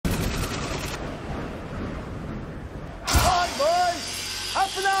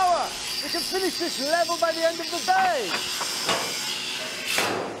We can finish this level by the end of the day.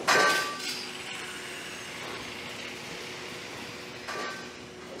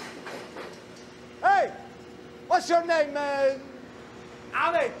 Hey, what's your name,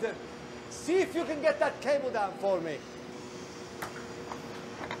 Ahmed? See if you can get that cable down for me.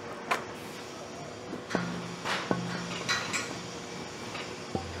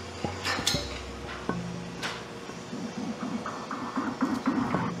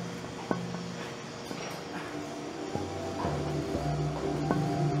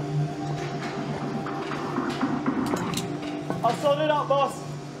 I'll sort it out, boss.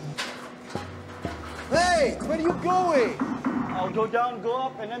 Hey, where are you going? I'll go down, go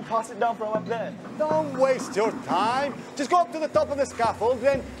up, and then pass it down from up there. Don't waste your time. Just go up to the top of the scaffold,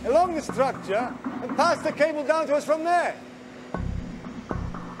 then along the structure, and pass the cable down to us from there.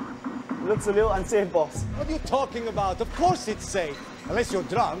 Looks a little unsafe, boss. What are you talking about? Of course it's safe. Unless you're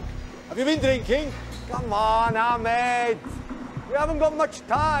drunk. Have you been drinking? Come on, Ahmed. We haven't got much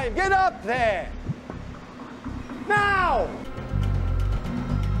time. Get up there. Now!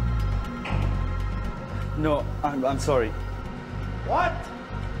 No, I'm sorry. What?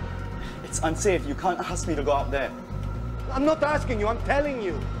 It's unsafe. You can't ask me to go up there. I'm not asking you, I'm telling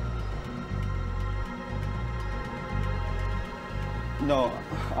you. No,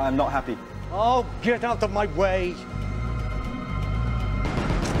 I'm not happy. Oh, get out of my way.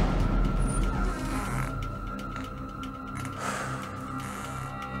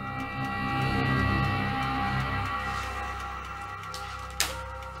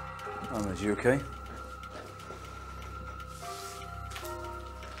 Ahmed, you okay?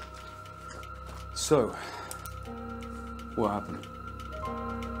 So, what happened?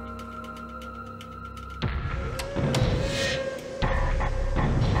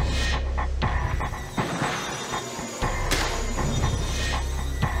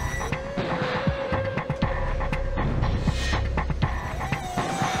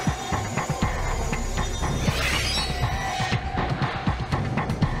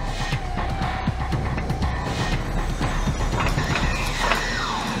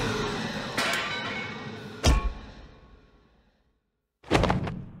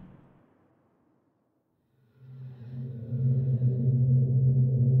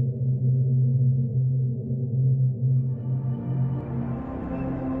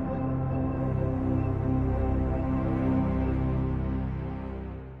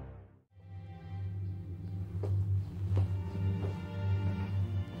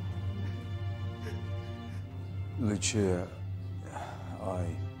 Lucia, I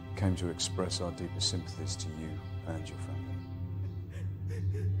came to express our deepest sympathies to you and your family.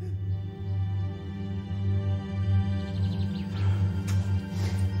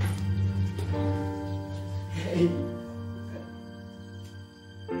 Hey.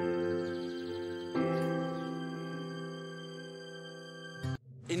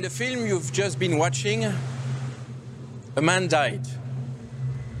 In the film you've just been watching, a man died.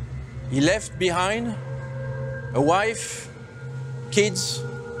 He left behind a wife, kids,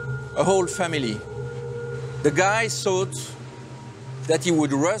 a whole family. The guy thought that he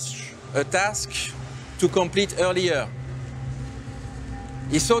would rush a task to complete earlier.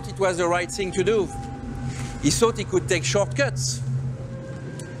 He thought it was the right thing to do. He thought he could take shortcuts.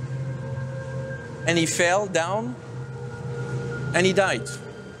 And he fell down and he died.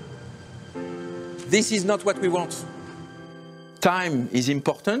 This is not what we want. Time is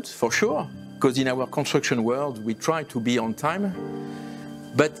important, for sure, because in our construction world, we try to be on time,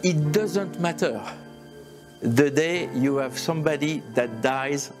 but it doesn't matter the day you have somebody that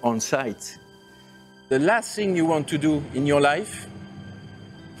dies on site. The last thing you want to do in your life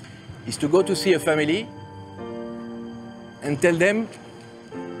is to go to see a family and tell them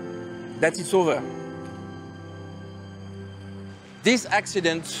that it's over. This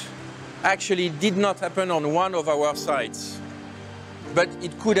accident actually did not happen on one of our sites, but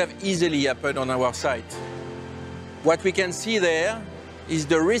it could have easily happened on our site. What we can see there is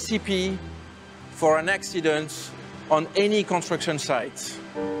the recipe for an accident on any construction site.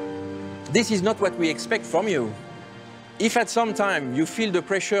 This is not what we expect from you. If at some time you feel the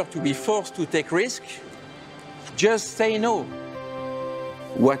pressure to be forced to take risk, just say no.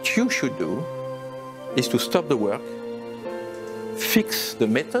 What you should do is to stop the work, fix the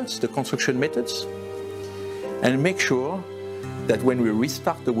methods, the construction methods, and make sure that when we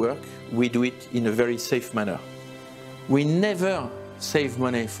restart the work, we do it in a very safe manner. We never save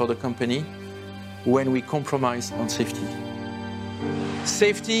money for the company when we compromise on safety.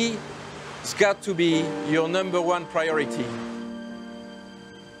 Safety has got to be your #1 priority.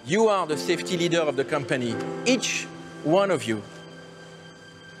 You are the safety leader of the company, each one of you.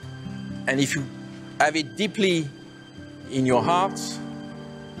 And if you have it deeply in your hearts,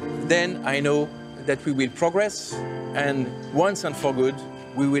 then I know that we will progress, and once and for good,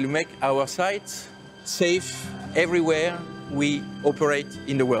 we will make our sites safe everywhere we operate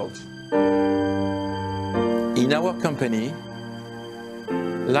in the world. In our company,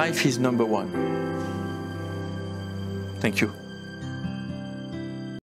 life is number one. Thank you.